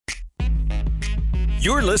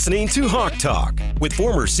You're listening to Hawk Talk with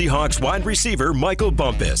former Seahawks wide receiver Michael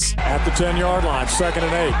Bumpus. At the 10-yard line, 2nd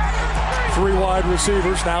and 8. 3 wide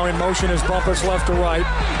receivers now in motion as Bumpus left to right.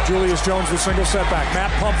 Julius Jones with single setback. Matt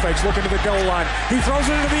pump fakes looking to the goal line. He throws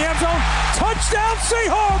it into the end zone. Touchdown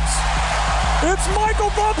Seahawks! It's Michael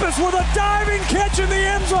Bumpus with a diving catch in the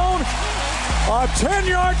end zone. A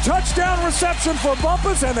 10-yard touchdown reception for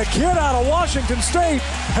Bumpus, and the kid out of Washington State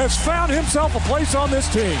has found himself a place on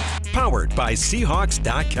this team. Powered by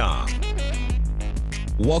Seahawks.com.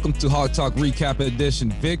 Welcome to Hawk Talk Recap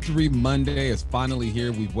Edition. Victory Monday is finally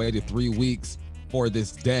here. We've waited 3 weeks for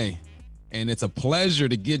this day, and it's a pleasure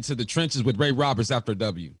to get to the trenches with Ray Roberts after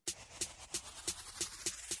W.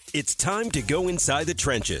 It's time to go inside the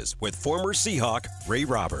trenches with former Seahawk Ray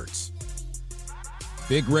Roberts.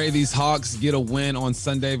 Big Ray, these Hawks get a win on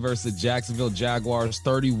Sunday versus Jacksonville Jaguars,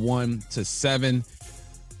 31-7.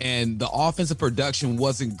 And the offensive production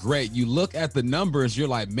wasn't great. You look at the numbers, you're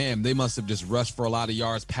like, man, they must have just rushed for a lot of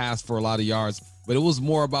yards, passed for a lot of yards. But it was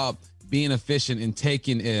more about being efficient and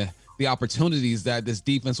taking the opportunities that this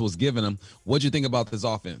defense was giving them. What'd you think about this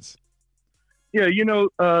offense? Yeah,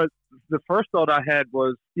 the first thought I had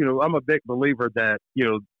was, I'm a big believer that,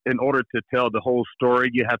 in order to tell the whole story,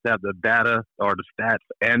 you have to have the data or the stats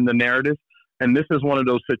and the narrative. And this is one of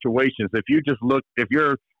those situations. If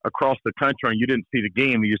you're across the country and you didn't see the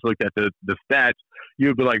game, you just looked at the stats,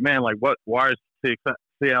 you'd be like, man, why is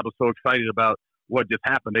Seattle so excited about what just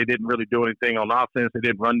happened? They didn't really do anything on offense. They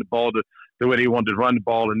didn't run the ball the way they wanted to run the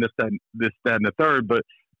ball, and this, that, and the third. But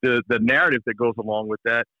the narrative that goes along with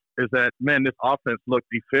that is that, man, this offense looked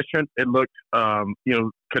efficient. It looked,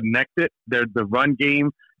 connected. The run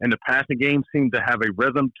game and the passing game seemed to have a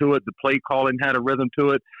rhythm to it. The play calling had a rhythm to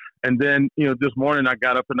it. And then, this morning I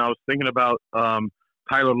got up and I was thinking about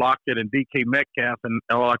Tyler Lockett and DK Metcalf, and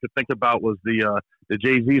all I could think about was the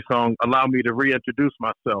Jay-Z song, Allow Me to Reintroduce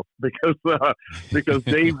Myself, because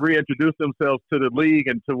they've reintroduced themselves to the league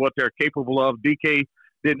and to what they're capable of. DK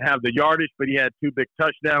didn't have the yardage, but he had 2 big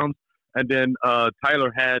touchdowns. And then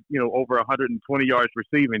Tyler had, over 120 yards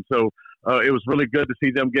receiving. So it was really good to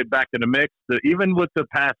see them get back in the mix. Even with the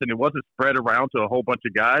passing, it wasn't spread around to a whole bunch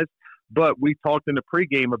of guys. But we talked in the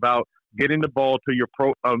pregame about getting the ball to your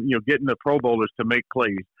getting the Pro Bowlers to make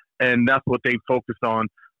plays, and that's what they focused on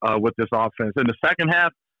with this offense. In the second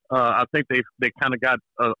half, I think they kind of got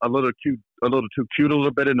a little too cute a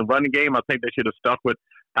little bit in the running game. I think they should have stuck with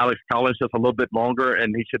Alex Collins just a little bit longer,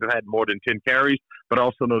 and he should have had more than 10 carries. But I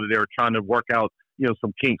also know that they were trying to work out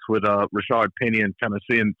some kinks with Rashard Penny and kind of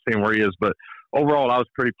seeing where he is. But overall, I was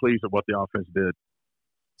pretty pleased with what the offense did.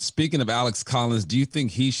 Speaking of Alex Collins, do you think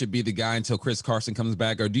he should be the guy until Chris Carson comes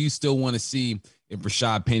back? Or do you still want to see if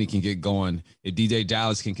Rashad Penny can get going, if DJ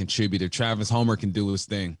Dallas can contribute, if Travis Homer can do his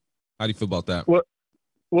thing? How do you feel about that? Well,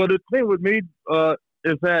 the thing with me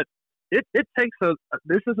is that it takes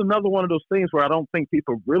this is another one of those things where I don't think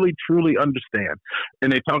people really truly understand.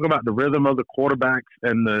 And they talk about the rhythm of the quarterbacks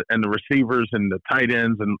and the receivers and the tight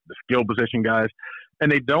ends and the skill position guys,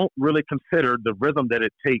 and they don't really consider the rhythm that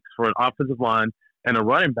it takes for an offensive line and a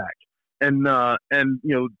running back. And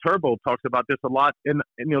Turbo talks about this a lot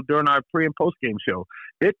during our pre and post game show.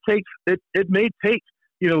 It may take,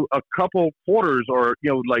 a couple quarters or,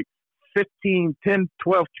 15, 10,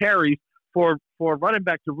 12 carries for a running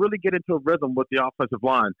back to really get into a rhythm with the offensive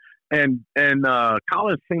line. And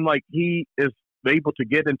Collins seemed like he is able to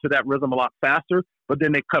get into that rhythm a lot faster, but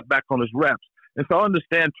then they cut back on his reps. And so I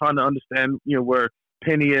trying to understand, where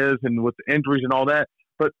Penny is and with the injuries and all that.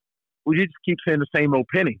 Well, you just keep saying the same old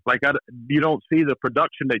Penny. You don't see the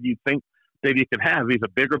production that you think that he could have. He's a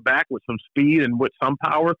bigger back with some speed and with some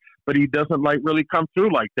power, but he doesn't really come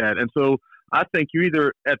through like that. And so I think you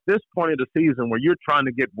either at this point of the season where you're trying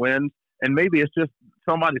to get wins, and maybe it's just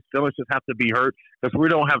somebody's feelings just have to be hurt because we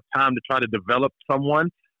don't have time to try to develop someone.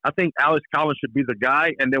 I think Alex Collins should be the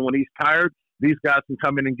guy, and then when he's tired, these guys can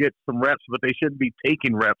come in and get some reps, but they shouldn't be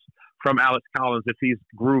taking reps from Alex Collins if he's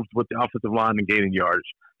grooved with the offensive line and gaining yardage.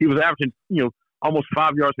 He was averaging, almost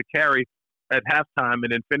 5 yards a carry at halftime,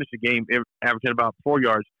 and then finished the game averaging about 4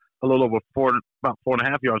 yards, a little over about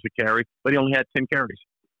 4.5 yards a carry, but he only had 10 carries.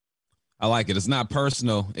 I like it. It's not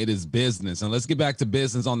personal. It is business. And let's get back to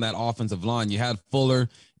business on that offensive line. You had Fuller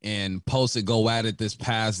and Posey go at it this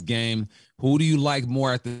past game. Who do you like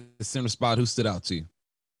more at the center spot? Who stood out to you?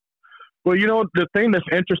 Well, the thing that's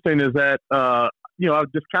interesting is that, I was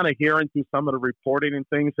just kind of hearing through some of the reporting and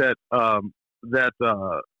things that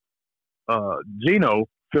Geno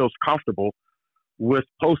feels comfortable with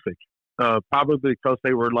Posey, probably because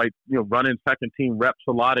they were running second team reps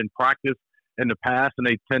a lot in practice in the past, and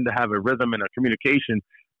they tend to have a rhythm and a communication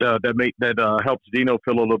that helps Geno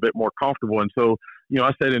feel a little bit more comfortable. And so,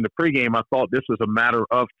 I said in the pregame, I thought this was a matter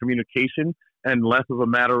of communication and less of a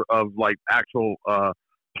matter of like actual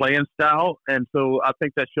playing style. And so I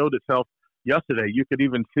think that showed itself yesterday. You could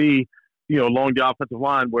even see, along the offensive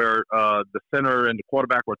line where the center and the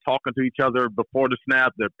quarterback were talking to each other before the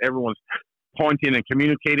snap, that everyone's pointing and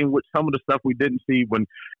communicating with some of the stuff we didn't see when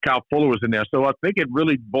Kyle Fuller was in there. So I think it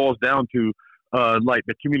really boils down to like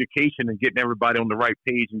the communication and getting everybody on the right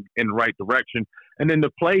page and in the right direction. And then the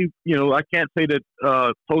play, I can't say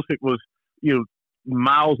that Pocic was,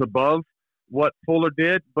 miles above what Fuller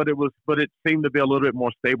did, but it seemed to be a little bit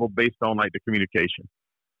more stable based on like the communication.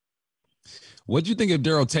 What do you think of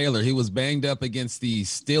Darrell Taylor? He was banged up against the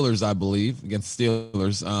Steelers, I believe,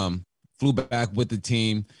 flew back with the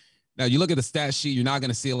team. Now, you look at the stat sheet, you're not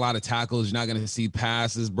going to see a lot of tackles. You're not going to see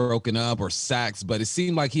passes broken up or sacks, but it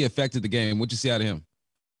seemed like he affected the game. What'd you see out of him?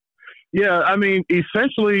 Yeah, I mean,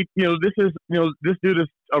 essentially, this dude is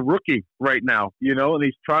a rookie right now, and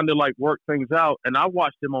he's trying to, like, work things out. And I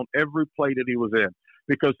watched him on every play that he was in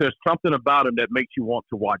because there's something about him that makes you want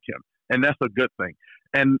to watch him, and that's a good thing.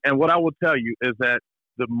 And what I will tell you is that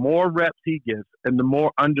the more reps he gets and the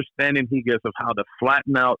more understanding he gets of how to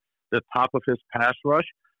flatten out the top of his pass rush,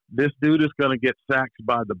 this dude is going to get sacked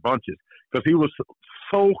by the bunches because he was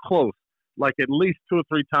so close, like at least 2 or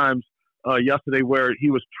 3 times yesterday where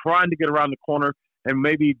he was trying to get around the corner and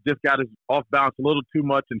maybe just got his off balance a little too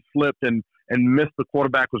much and slipped and missed the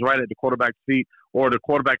quarterback, was right at the quarterback's feet, or the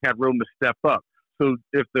quarterback had room to step up. So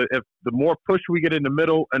if the more push we get in the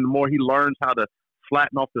middle and the more he learns how to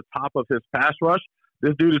flatten off the top of his pass rush,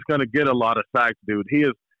 this dude is going to get a lot of sacks, dude. He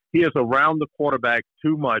is around the quarterback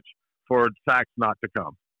too much for sacks not to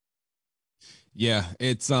come. Yeah,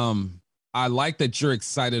 it's I like that you're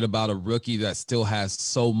excited about a rookie that still has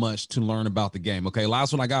so much to learn about the game. Okay,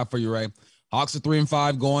 last one I got for you, Ray. Hawks are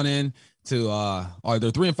 3-5 going in to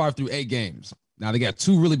they're 3-5 through 8 games. Now they got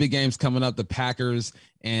 2 really big games coming up, the Packers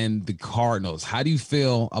and the Cardinals. How do you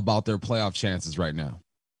feel about their playoff chances right now?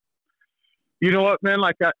 You know what, man?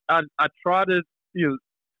 Like I try to,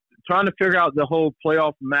 trying to figure out the whole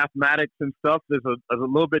playoff mathematics and stuff is a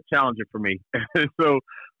little bit challenging for me. So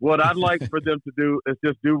what I'd like for them to do is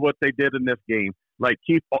just do what they did in this game, like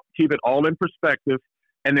keep it all in perspective,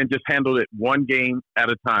 and then just handle it one game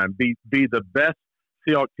at a time. Be the best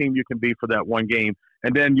Seahawks team you can be for that one game,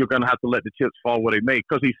 and then you're going to have to let the chips fall where they may.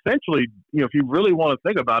 Because essentially, if you really want to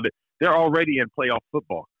think about it, they're already in playoff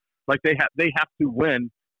football. Like they have to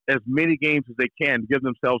win as many games as they can to give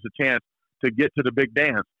themselves a chance to get to the big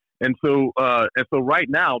dance. And so right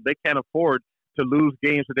now they can't afford to lose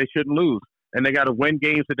games that they shouldn't lose, and they got to win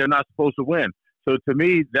games that they're not supposed to win. So to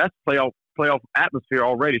me, that's playoff atmosphere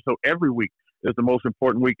already. So every week is the most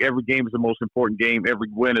important week. Every game is the most important game. Every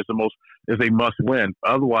win is a must win.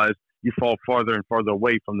 Otherwise, you fall farther and farther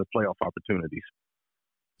away from the playoff opportunities.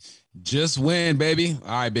 Just win, baby.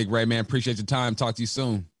 All right, Big Ray, man. Appreciate your time. Talk to you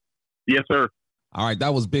soon. Yes, sir. All right,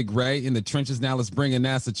 that was Big Ray in the trenches. Now let's bring in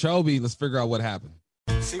NASA Chobe. Let's figure out what happened.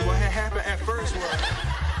 See, what had happened at first was...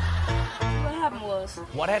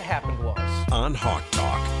 What had happened was... On Hawk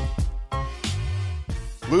Talk.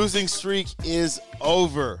 Losing streak is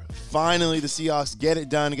over. Finally, the Seahawks get it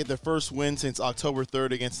done and get their first win since October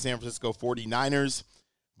 3rd against the San Francisco 49ers.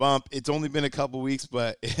 Bump, it's only been a couple weeks,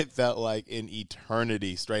 but it felt like an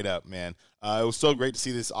eternity, straight up, man. It was so great to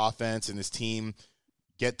see this offense and this team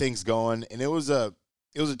get things going, and it was a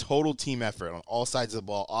total team effort on all sides of the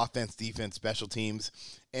ball, offense, defense, special teams,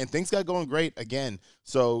 and things got going great again.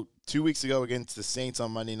 So 2 weeks ago against the Saints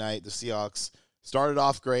on Monday night, the Seahawks started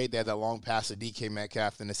off great. They had that long pass to DK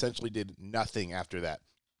Metcalf and essentially did nothing after that.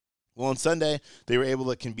 Well, on Sunday, they were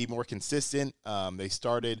able to be more consistent. They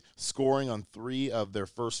started scoring on 3 of their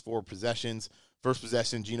first 4 possessions. First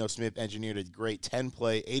possession, Geno Smith engineered a great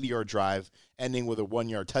 10-play, 80-yard drive, ending with a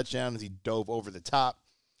 1-yard touchdown as he dove over the top.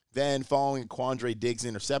 Then, following a Quandre Diggs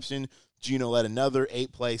interception, Geno led another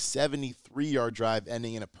 8-play, 73-yard drive,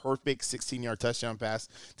 ending in a perfect 16-yard touchdown pass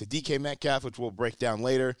to DK Metcalf, which we'll break down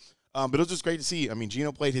later. But it was just great to see. I mean,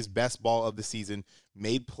 Geno played his best ball of the season,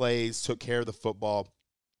 made plays, took care of the football.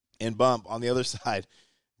 And Bump, on the other side,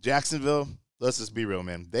 Jacksonville, let's just be real,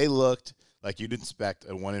 man. They looked like you'd expect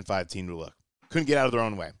a 1-5 team to look. Couldn't get out of their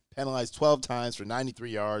own way. Penalized 12 times for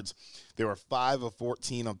 93 yards. They were 5 of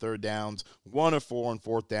 14 on third downs, 1 of 4 on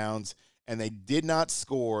fourth downs, and they did not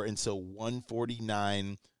score until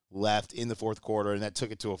 1:49 left in the fourth quarter, and that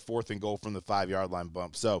took it to a 4th and goal from the 5-yard line.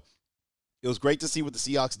 Bump. So it was great to see what the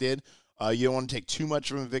Seahawks did. You don't want to take too much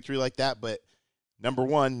from a victory like that, but number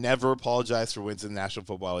one, never apologize for wins in the National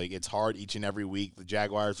Football League. It's hard each and every week. The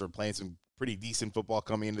Jaguars are playing some pretty decent football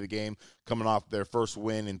coming into the game, coming off their first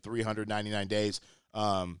win in 399 days.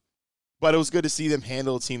 But it was good to see them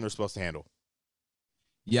handle a team they're supposed to handle.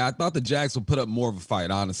 Yeah, I thought the Jags would put up more of a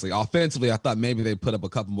fight, honestly. Offensively, I thought maybe they'd put up a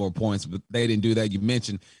couple more points, but they didn't do that. You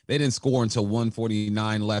mentioned they didn't score until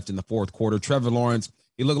 1:49 left in the fourth quarter. Trevor Lawrence,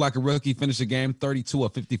 he looked like a rookie, finished the game 32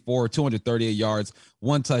 of 54, 238 yards,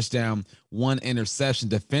 1 touchdown, 1 interception.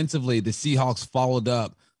 Defensively, the Seahawks followed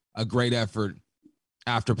up a great effort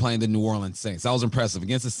after playing the New Orleans Saints. That was impressive.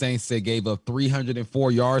 Against the Saints, they gave up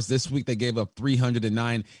 304 yards. This week, they gave up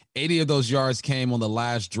 309. 80 of those yards came on the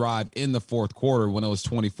last drive in the fourth quarter when it was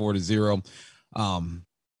 24-0.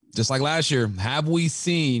 Just like last year, have we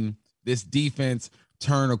seen this defense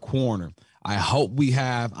turn a corner? I hope we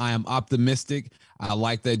have. I am optimistic. I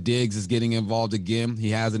like that Diggs is getting involved again. He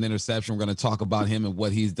has an interception. We're going to talk about him and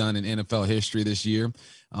what he's done in NFL history this year.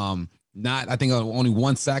 I think only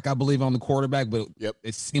 1 sack, I believe, on the quarterback, but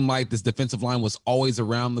It seemed like this defensive line was always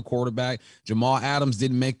around the quarterback. Jamal Adams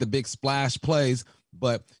didn't make the big splash plays,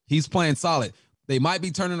 but he's playing solid. They might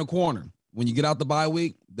be turning a corner. When you get out the bye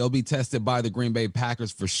week, they'll be tested by the Green Bay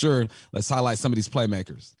Packers for sure. Let's highlight some of these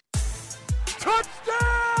playmakers.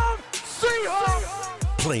 Touchdown, Seahawks!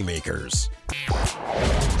 Playmakers.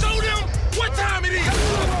 Show them what time it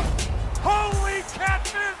is. Holy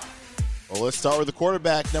catfish! Well, let's start with the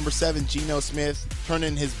quarterback, number 7, Geno Smith,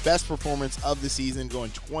 turning his best performance of the season,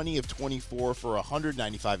 going 20 of 24 for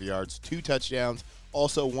 195 yards, 2 touchdowns,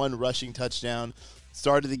 also 1 rushing touchdown.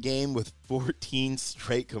 Started the game with 14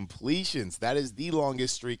 straight completions. That is the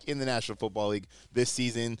longest streak in the National Football League this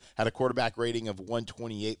season. Had a quarterback rating of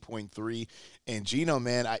 128.3. And Geno,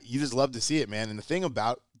 man, you just love to see it, man. And the thing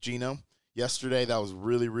about Geno yesterday that was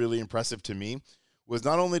really, really impressive to me was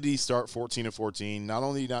not only did he start 14 of 14, not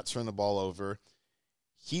only did he not turn the ball over,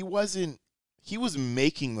 he was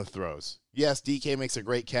making the throws. Yes, DK makes a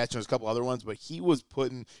great catch and there's a couple other ones, but he was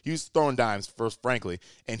throwing dimes first, frankly,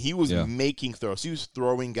 and he was making throws. He was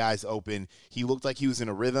throwing guys open. He looked like he was in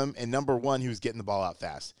a rhythm, and number 1, he was getting the ball out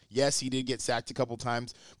fast. Yes, he did get sacked a couple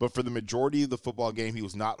times, but for the majority of the football game, he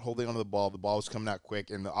was not holding onto the ball. The ball was coming out quick,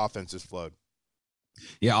 and the offense just flowed.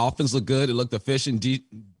 Yeah, offense looked good. It looked efficient.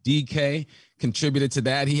 DK contributed to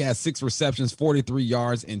that. He had 6 receptions, 43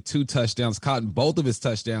 yards, and 2 touchdowns. Caught both of his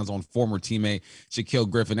touchdowns on former teammate Shaquille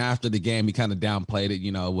Griffin. After the game, he kind of downplayed it.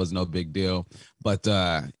 You know, it was no big deal. But,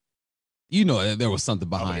 you know, there was something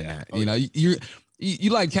behind that. You know, you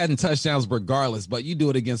like catching touchdowns regardless, but you do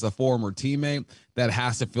it against a former teammate. That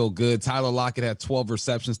has to feel good. Tyler Lockett had 12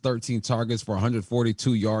 receptions, 13 targets for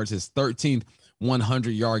 142 yards, his 13th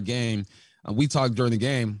 100-yard game. We talked during the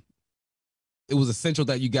game. It was essential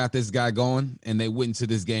that you got this guy going, and they went into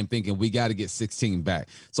this game thinking we got to get 16 back.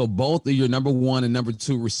 So both of your number 1 and number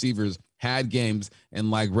 2 receivers had games, and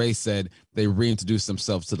like Ray said, they reintroduced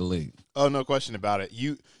themselves to the league. Oh, no question about it.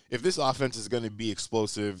 If this offense is going to be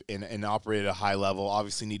explosive and operate at a high level,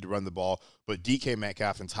 obviously need to run the ball, but DK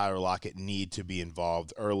Metcalf and Tyler Lockett need to be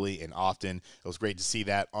involved early and often. It was great to see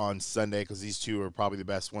that on Sunday because these two are probably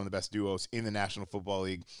one of the best duos in the National Football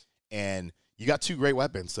League. And you got 2 great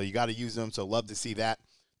weapons, so you got to use them. So love to see that.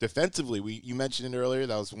 Defensively, you mentioned it earlier.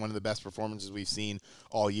 That was one of the best performances we've seen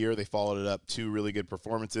all year. They followed it up 2 really good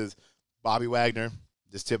performances. Bobby Wagner,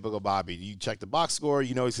 just typical Bobby. You check the box score,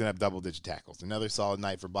 you know he's going to have double-digit tackles. Another solid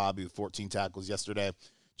night for Bobby with 14 tackles yesterday.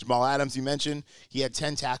 Jamal Adams, you mentioned, he had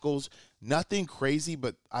 10 tackles. Nothing crazy,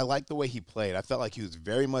 but I like the way he played. I felt like he was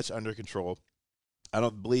very much under control. I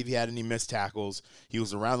don't believe he had any missed tackles. He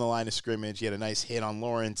was around the line of scrimmage. He had a nice hit on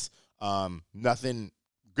Lawrence. Nothing,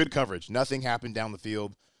 good coverage. Nothing happened down the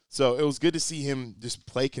field. So it was good to see him just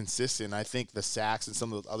play consistent. I think the sacks and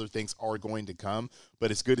some of those other things are going to come,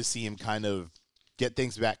 but it's good to see him kind of get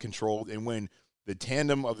things back controlled. And when the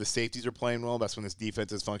tandem of the safeties are playing well, that's when this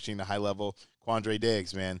defense is functioning at a high level. Quandre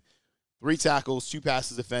Diggs, man. 3 tackles, 2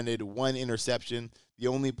 passes defended, 1 interception. The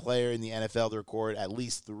only player in the NFL to record at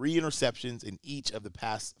least 3 interceptions in each of the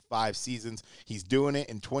past 5 seasons. He's doing it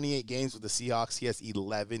in 28 games with the Seahawks. He has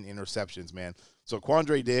 11 interceptions, man. So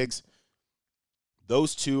Quandre Diggs,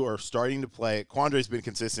 those 2 are starting to play. Quandre's been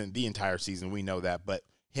consistent the entire season. We know that. But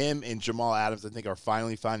him and Jamal Adams, I think, are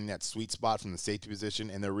finally finding that sweet spot from the safety position,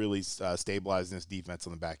 and they're really stabilizing this defense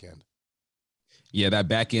on the back end. Yeah, that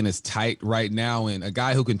back end is tight right now, and a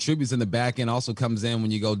guy who contributes in the back end also comes in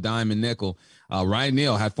when you go dime and nickel. Ryan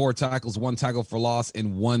Neal had 4 tackles, 1 tackle for loss,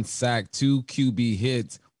 and 1 sack, 2 QB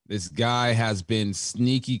hits. This guy has been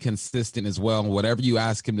sneaky consistent as well. Whatever you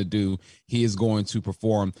ask him to do, he is going to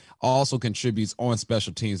perform. Also contributes on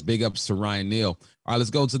special teams. Big ups to Ryan Neal. All right, let's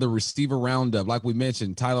go to the receiver roundup. Like we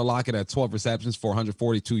mentioned, Tyler Lockett had 12 receptions for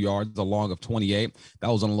 142 yards, a long of 28. That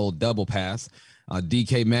was on a little double pass.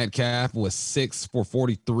 DK Metcalf was 6 for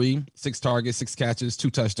 43, 6 targets, 6 catches, 2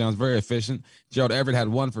 touchdowns, very efficient. Gerald Everett had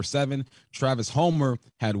 1 for 7. Travis Homer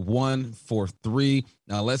had 1 for 3.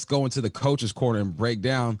 Now let's go into the coach's corner and break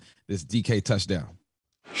down this DK touchdown.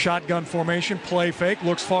 Shotgun formation, play fake,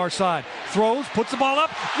 looks far side, throws, puts the ball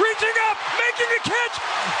up, reaching up, making a catch.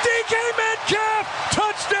 DK Metcalf,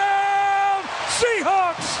 touchdown,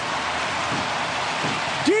 Seahawks.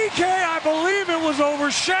 DK, I believe it was over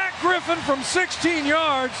Shaq Griffin from 16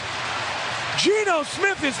 yards. Geno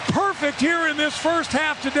Smith is perfect here in this first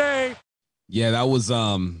half today. Yeah, that was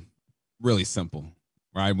really simple,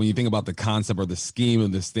 right? When you think about the concept or the scheme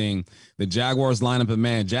of this thing, the Jaguars line up in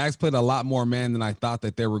man. Jags played a lot more man than I thought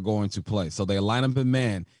that they were going to play. So they line up in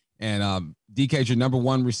man. And DK's your number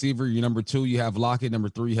 1 receiver. Your number 2, you have Lockett. Number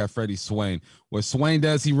 3, you have Freddie Swain. What Swain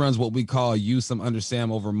does, he runs what we call use some under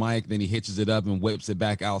Sam over Mike. Then he hitches it up and whips it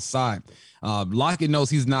back outside. Lockett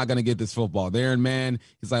knows he's not going to get this football. There in man,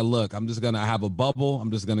 he's like, look, I'm just going to have a bubble.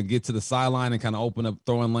 I'm just going to get to the sideline and kind of open up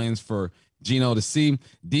throwing lanes for Geno to see.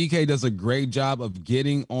 DK does a great job of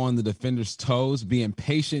getting on the defender's toes, being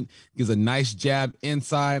patient, gives a nice jab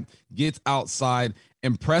inside, gets outside.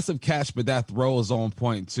 Impressive catch, but that throw is on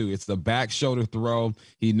point too. It's the back shoulder throw.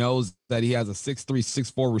 He knows that he has a 6'3",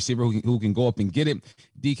 6'4" receiver who can go up and get it.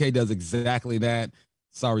 DK does exactly that.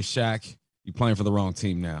 Sorry, Shaq. You're playing for the wrong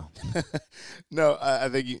team now. No, I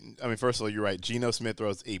think first of all, you're right. Geno Smith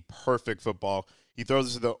throws a perfect football. He throws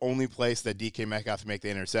it to the only place that DK Metcalf can make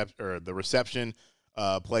the reception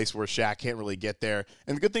place where Shaq can't really get there.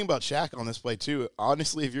 And the good thing about Shaq on this play too,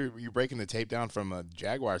 honestly, if you're breaking the tape down from a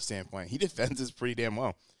Jaguar standpoint, he defends this pretty damn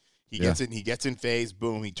well. He gets in phase,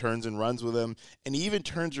 boom, he turns and runs with him, and he even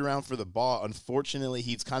turns around for the ball. Unfortunately,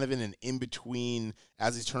 he's kind of in an in-between.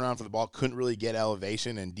 As he's turning around for the ball, couldn't really get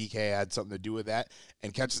elevation, and DK had something to do with that,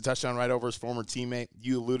 and catches the touchdown right over his former teammate.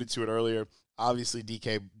 You alluded to it earlier. Obviously,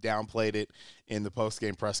 DK downplayed it in the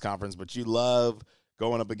post-game press conference, but you love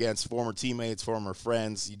going up against former teammates, former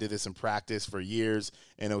friends. You did this in practice for years,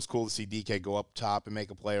 and it was cool to see DK go up top and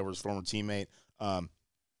make a play over his former teammate.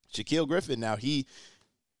 Shaquille Griffin, now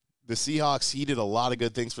the Seahawks, he did a lot of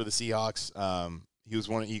good things for the Seahawks.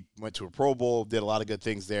 He went to a Pro Bowl, did a lot of good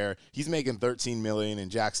things there. He's making $13 million in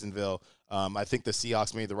Jacksonville. I think the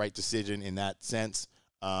Seahawks made the right decision in that sense.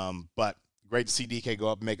 But great to see DK go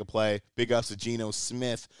up and make a play. Big ups to Geno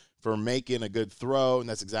Smith for making a good throw, and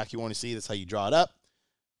that's exactly what you want to see. That's how you draw it up.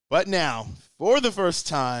 But now, for the first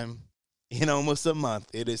time in almost a month,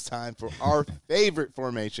 it is time for our favorite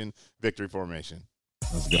formation, victory formation.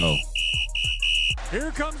 Let's go.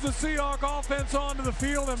 Here comes the Seahawks offense onto the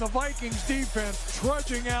field, and the Vikings defense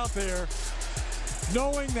trudging out there,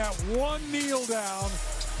 knowing that one kneel down,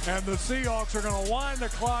 and the Seahawks are going to wind the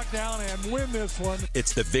clock down and win this one.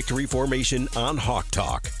 It's the victory formation on Hawk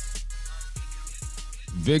Talk.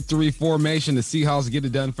 Victory formation. The Seahawks get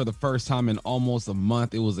it done for the first time in almost a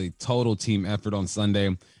month. It was a total team effort on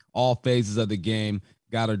Sunday. All phases of the game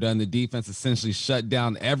got her done. The defense essentially shut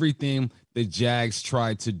down everything the Jags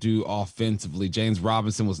tried to do offensively. James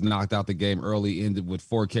Robinson was knocked out the game early, ended with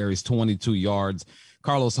 4 carries, 22 yards.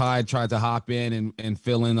 Carlos Hyde tried to hop in and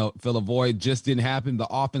fill a void. Just didn't happen. The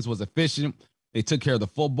offense was efficient. They took care of the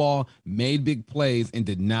football, made big plays, and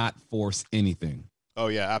did not force anything. Oh,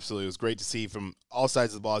 yeah, absolutely. It was great to see from all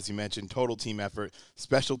sides of the ball, as you mentioned, total team effort.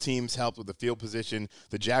 Special teams helped with the field position.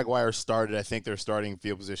 The Jaguars started, I think their starting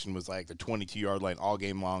field position was like the 22-yard line all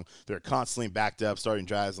game long. They're constantly backed up, starting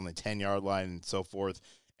drives on the 10-yard line and so forth.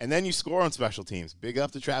 And then you score on special teams. Big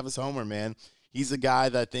up to Travis Homer, man. He's a guy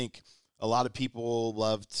that I think a lot of people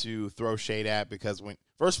love to throw shade at because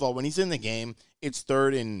first of all, when he's in the game, it's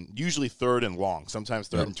usually third and long, sometimes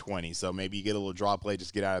third and 20. So maybe you get a little draw play,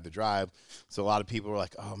 just get out of the drive. So a lot of people are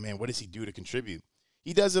like, oh, man, what does he do to contribute?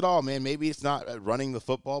 He does it all, man. Maybe it's not running the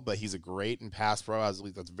football, but he's a great and pass pro. At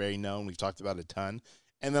least that's very known. We've talked about it a ton.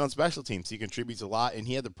 And then on special teams, he contributes a lot, and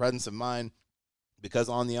he had the presence of mind because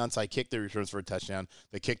on the onside kick, they returns for a touchdown.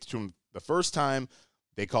 They kicked it to him the first time.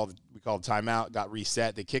 We called timeout, got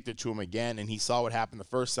reset. They kicked it to him again, and he saw what happened the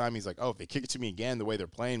first time. He's like, oh, if they kick it to me again the way they're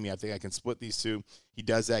playing me, I think I can split these two. He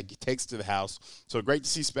does that. He takes it to the house. So great to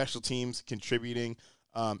see special teams contributing.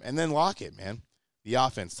 And then Lockett, man. The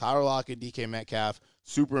offense. Tyler Lockett, DK Metcalf,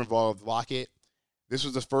 super involved. Lockett, this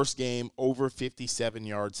was the first game over 57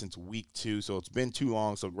 yards since week 2, so it's been too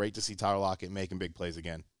long. So great to see Tyler Lockett making big plays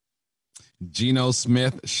again. Geno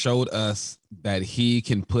Smith showed us that he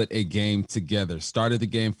can put a game together. Started the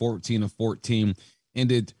game 14 of 14,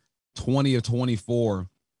 ended 20 of 24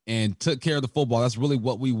 and took care of the football. That's really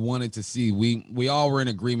what we wanted to see. We all were in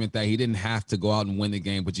agreement that he didn't have to go out and win the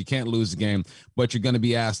game, but you can't lose the game, but you're going to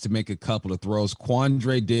be asked to make a couple of throws.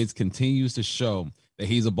 Quandre Diggs continues to show that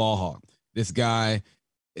he's a ball hawk. This guy,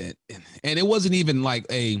 and it wasn't even like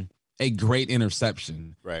a great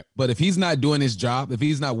interception. Right. But if he's not doing his job, if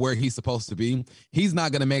he's not where he's supposed to be, he's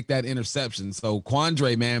not going to make that interception. So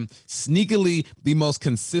Quandre, man, sneakily the most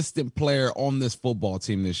consistent player on this football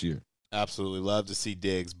team this year. Absolutely love to see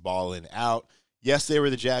Diggs balling out. Yes, they were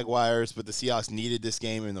the Jaguars, but the Seahawks needed this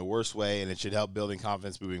game in the worst way, and it should help building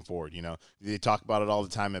confidence moving forward. You know, they talk about it all the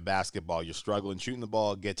time in basketball. You're struggling shooting the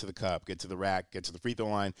ball, get to the cup, get to the rack, get to the free throw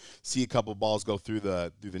line, see a couple balls go through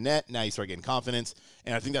the net. Now you start getting confidence,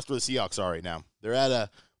 and I think that's where the Seahawks are right now. They're at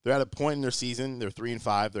a point in their season. They're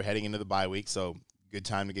 3-5. They're heading into the bye week, so good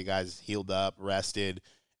time to get guys healed up, rested,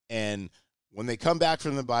 and when they come back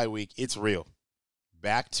from the bye week, it's real.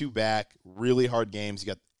 Back-to-back, really hard games. You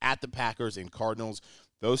got at the Packers and Cardinals.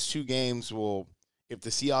 Those two games will, if the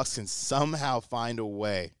Seahawks can somehow find a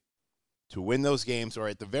way to win those games, or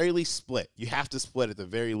at the very least split. You have to split at the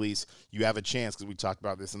very least. You have a chance, because we talked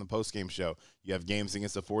about this in the postgame show. You have games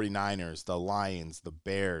against the 49ers, the Lions, the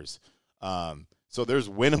Bears. So there's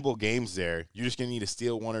winnable games there. You're just going to need to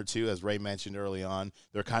steal one or two, as Ray mentioned early on.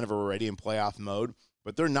 They're kind of already in playoff mode,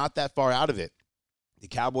 but they're not that far out of it. The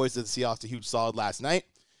Cowboys did the Seahawks a huge solid last night.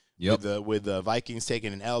 Yep. With the Vikings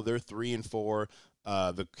taking an L, they're 3-4.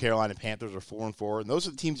 The Carolina Panthers are 4-4, and those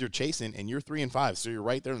are the teams you're chasing, and you're 3-5. So you're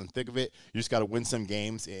right there in the thick of it. You just got to win some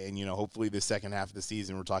games, and hopefully the second half of the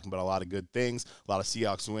season we're talking about a lot of good things, a lot of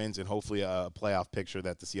Seahawks wins, and hopefully a playoff picture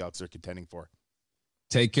that the Seahawks are contending for.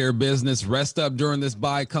 Take care of business. Rest up during this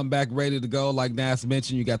bye. Come back ready to go. Like Nas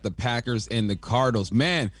mentioned, you got the Packers and the Cardinals.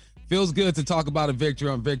 Man, feels good to talk about a victory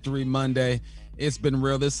on Victory Monday. It's been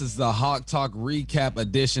real. This is the Hawk Talk Recap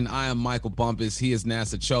Edition. I am Michael Bumpus. He is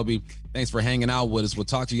Nas Achobe. Thanks for hanging out with us. We'll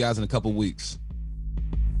talk to you guys in a couple weeks.